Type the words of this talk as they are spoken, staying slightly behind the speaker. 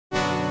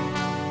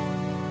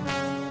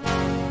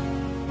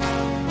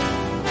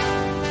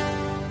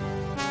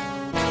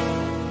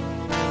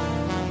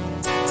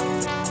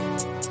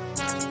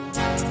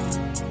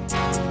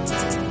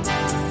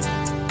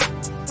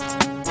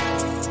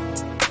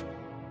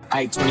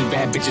Ayy, 20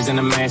 bad bitches in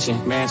a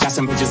mansion. Man, got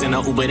some bitches in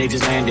a Uber, they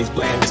just landed.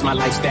 It's my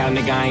lifestyle,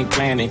 nigga, I ain't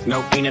planning.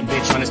 No, ain't a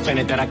bitch on this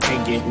planet that I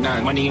can't get.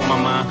 None. Money on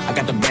my mind, I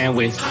got the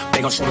bandwidth.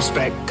 They gon' show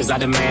respect, cause I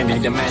demand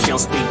it. She don't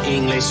speak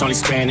English, only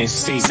Spanish.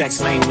 See,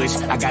 sex language,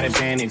 I got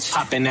advantage.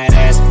 Hop in that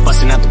ass,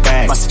 bustin' out the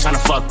bag.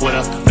 Tryna fuck with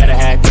her, better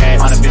have cash.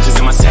 All the bitches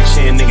in my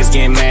section, niggas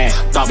getting mad.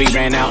 Thought we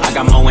ran out, I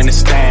got more in the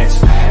stash.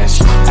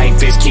 Ayy,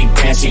 bitch, keep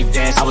dancing.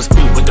 I was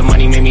cute, but the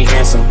money made me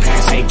handsome.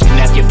 Ayy,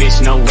 kidnap your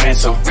bitch, no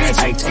ransom.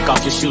 Ayy, take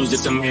off your shoes,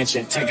 it's a mansion.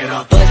 Take it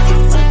off. Bust it,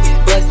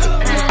 bust it,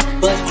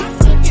 bust it,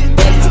 bust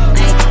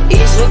it.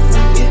 Is you?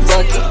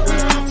 Fuck it.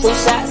 2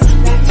 shots,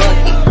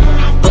 fuck it.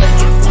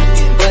 Bust it,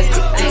 bust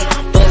it,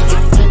 bust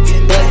it,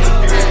 bust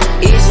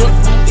it. Is you?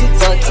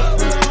 Fuck it.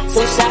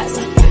 2 shots,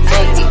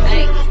 fuck it.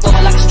 Throw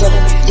it like a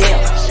struggle, yeah.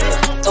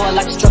 Throw it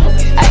like a struggle,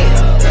 ayy.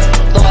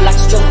 Throw it like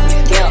a struggle,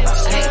 yeah.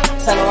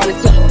 Turn around and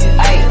flip it,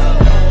 ayy.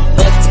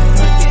 Bust it,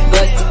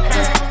 bust it,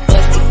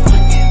 bust it,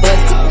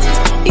 bust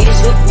it. Is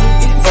you?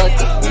 Fuck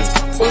it.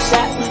 2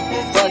 shots.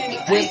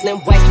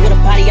 Whistling wax with a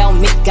body on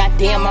me,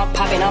 goddamn, I'm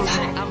poppin', I'm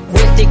hot.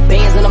 With thick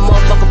bands and a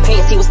motherfucker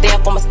pants, he was there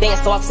for my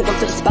stand, so I took him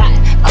to the spot.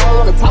 I don't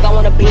wanna talk, I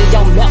wanna be in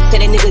your mouth. Tell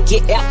that nigga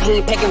get out,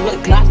 he ain't packing with a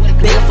Glock.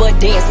 Begging for a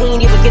dance, he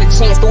ain't even get a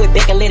chance. Throw it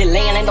back and let it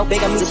land, ain't no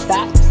begging me to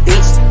stop.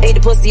 Bitch, ate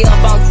the pussy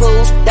up on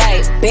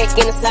Tuesday, back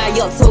in the side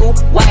up 2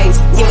 ways.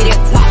 Give me that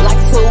top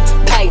like 2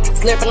 pay,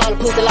 slurping on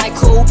the pussy like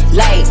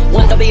Kool-Aid.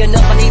 One don't be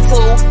enough, I need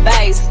 2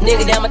 bays.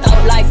 Nigga, damn, I thought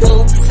him like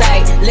do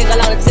say. Lick on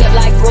the tip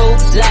like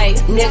Bruce Lay.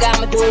 Nigga,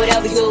 I'ma do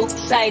whatever you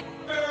say.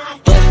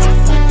 Bust it,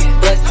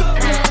 bust it,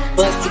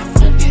 bust it,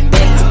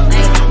 bust it.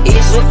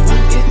 Is you?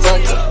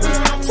 Fuck it.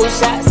 2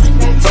 shots,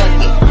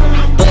 fuck it.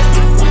 Bust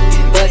it,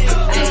 bust it,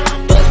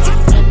 bust it,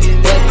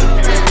 bust it.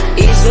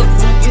 Is you?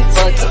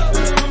 Fuck it.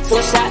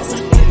 2 shots,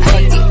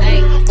 fuck it.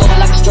 Throw it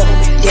like a struggle,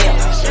 yeah.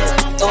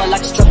 Throw it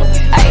like a struggle,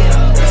 ayy.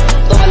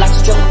 Throw it like a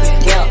struggle,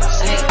 yeah.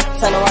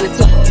 Turn around and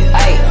flip it,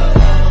 ayy.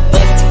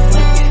 Bust it,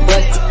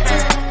 bust it,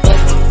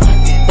 bust it,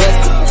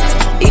 bust it.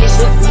 Is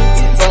you?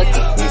 Fuck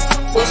it.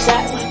 2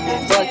 shots,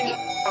 fuck it.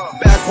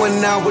 Back when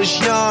I was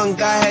young,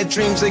 I had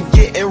dreams of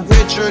getting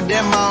richer.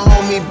 Then my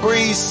homie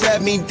Breeze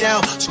sat me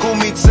down, schooled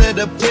me to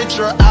the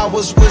picture. I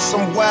was with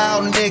some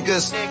wild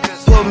niggas,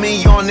 put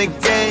me on the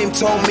game.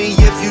 Told me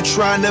if you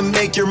tryna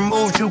make your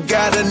move, you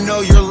gotta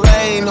know your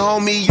lane.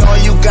 Homie, all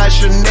you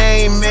got's your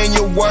name and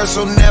your word,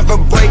 so never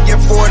break it.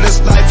 For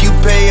this life you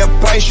pay a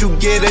price, you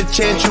get a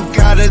chance, you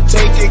gotta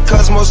take it.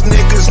 Cause most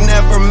niggas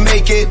never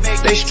make it,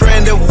 they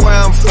stranded where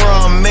I'm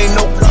from. Ain't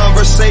no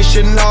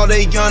conversation, all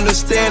they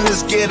understand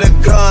is get a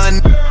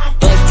gun.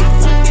 Bust it,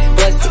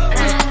 bust it,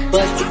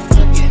 bust it,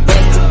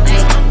 bust it.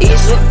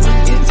 Is you?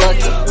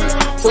 Fuck it.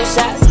 2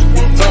 shots,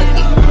 fuck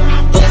it.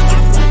 Bust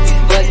it,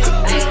 bust it,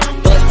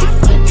 bust it,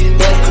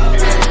 bust it.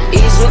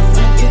 Is you?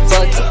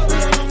 Fuck it.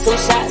 2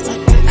 shots,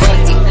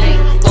 fuck it.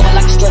 Throw it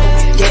like a struggle,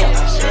 yeah.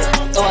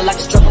 Throw it like a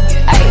struggle,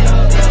 ayy.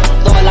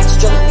 Throw it like a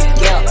struggle,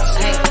 yeah.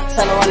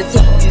 Turn around and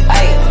flip it,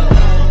 ayy.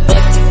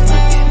 Bust it,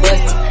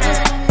 bust it,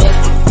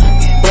 bust it,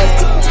 bust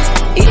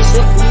it. Is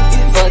you?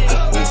 Fuck it.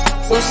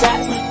 2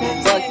 shots.